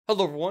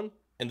Hello everyone,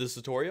 in this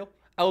tutorial,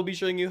 I will be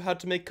showing you how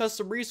to make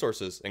custom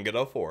resources in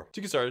Godot 4. To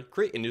get started,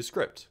 create a new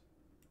script.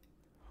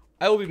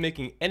 I will be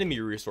making enemy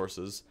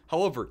resources,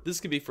 however, this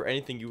can be for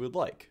anything you would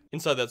like.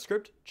 Inside that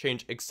script,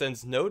 change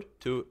extends node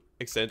to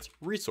extends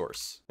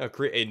resource. Now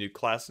create a new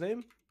class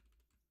name,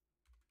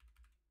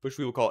 which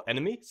we will call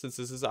enemy, since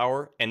this is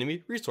our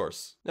enemy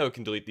resource. Now we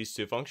can delete these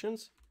two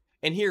functions,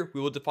 and here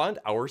we will define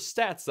our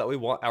stats that we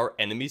want our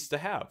enemies to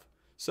have.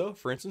 So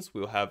for instance,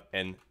 we will have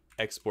an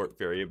export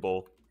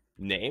variable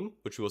name,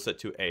 which we will set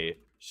to a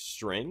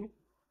string.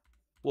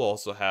 We'll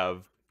also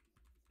have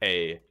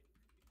a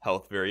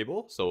health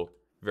variable, so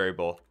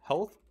variable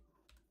health,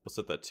 we'll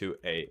set that to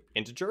a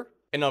integer.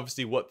 And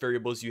obviously what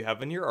variables you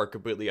have in here are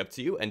completely up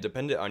to you and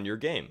dependent on your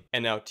game.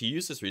 And now to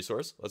use this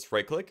resource, let's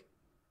right click,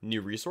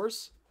 new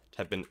resource,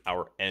 type in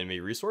our enemy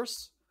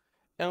resource,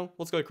 and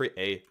let's go create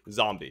a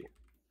zombie.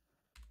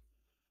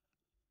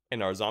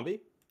 In our zombie,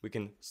 we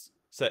can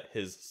set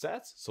his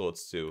stats, so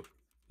let's do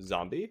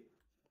zombie,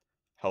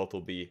 health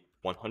will be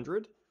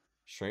 100,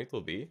 strength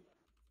will be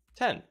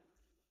 10.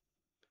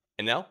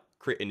 And now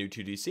create a new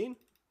 2D scene.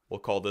 We'll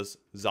call this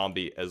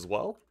zombie as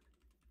well.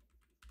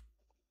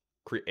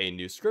 Create a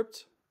new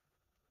script.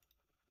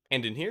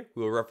 And in here,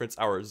 we will reference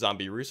our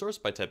zombie resource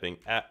by typing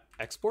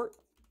export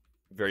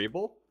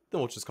variable. Then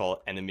we'll just call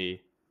it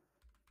enemy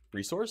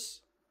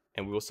resource.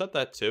 And we will set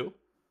that to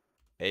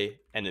a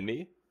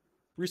enemy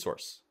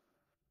resource.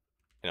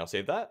 And I'll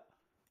save that.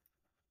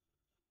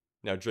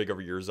 Now drag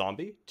over your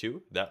zombie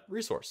to that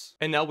resource.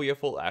 And now we have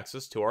full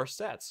access to our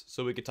stats.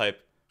 So we could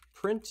type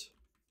print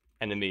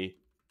enemy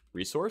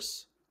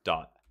resource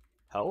dot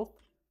health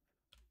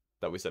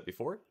that we set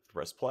before.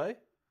 Press play.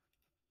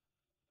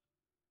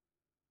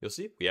 You'll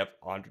see we have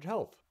 100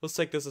 health. Let's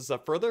take this a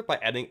step further by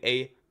adding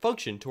a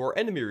function to our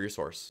enemy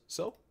resource.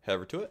 So head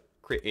over to it,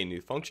 create a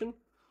new function.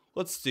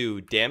 Let's do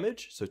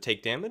damage, so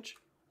take damage.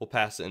 We'll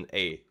pass in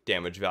a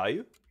damage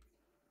value.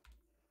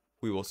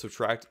 We will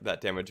subtract that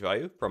damage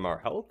value from our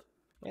health,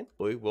 and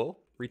we will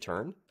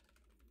return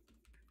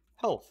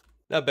health.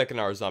 Now back in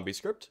our zombie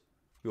script,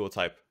 we will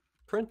type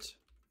print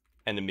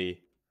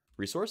enemy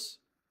resource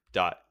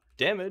dot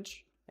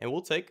damage, and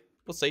we'll take,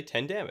 let's say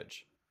 10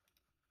 damage.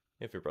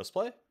 If we press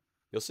play,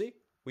 you'll see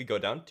we go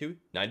down to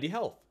 90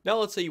 health. Now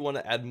let's say you want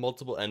to add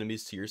multiple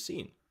enemies to your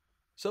scene.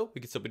 So we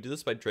can simply do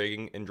this by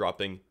dragging and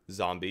dropping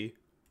zombie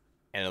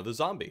and another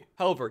zombie.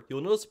 However,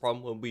 you'll notice a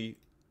problem when we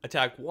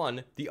attack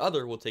one, the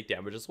other will take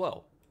damage as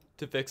well.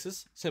 To fix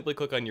this, simply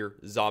click on your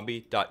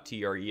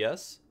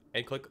zombie.tres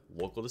and click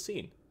local to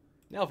scene.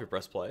 Now if you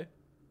press play,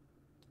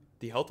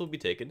 the health will be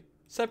taken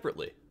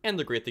separately. And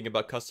the great thing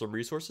about custom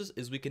resources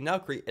is we can now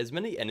create as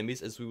many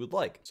enemies as we would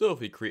like. So if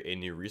we create a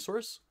new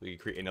resource, we can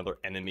create another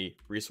enemy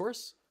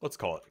resource. Let's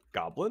call it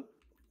Goblin.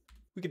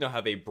 We can now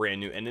have a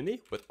brand new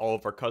enemy with all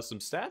of our custom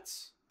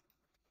stats.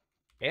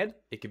 And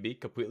it can be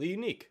completely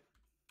unique.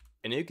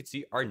 And you can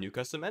see our new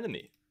custom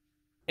enemy.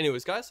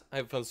 Anyways guys, I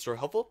hope you found this story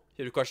helpful. If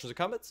you have any questions or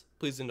comments,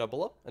 please leave them down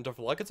below, and don't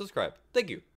forget to like and subscribe. Thank you!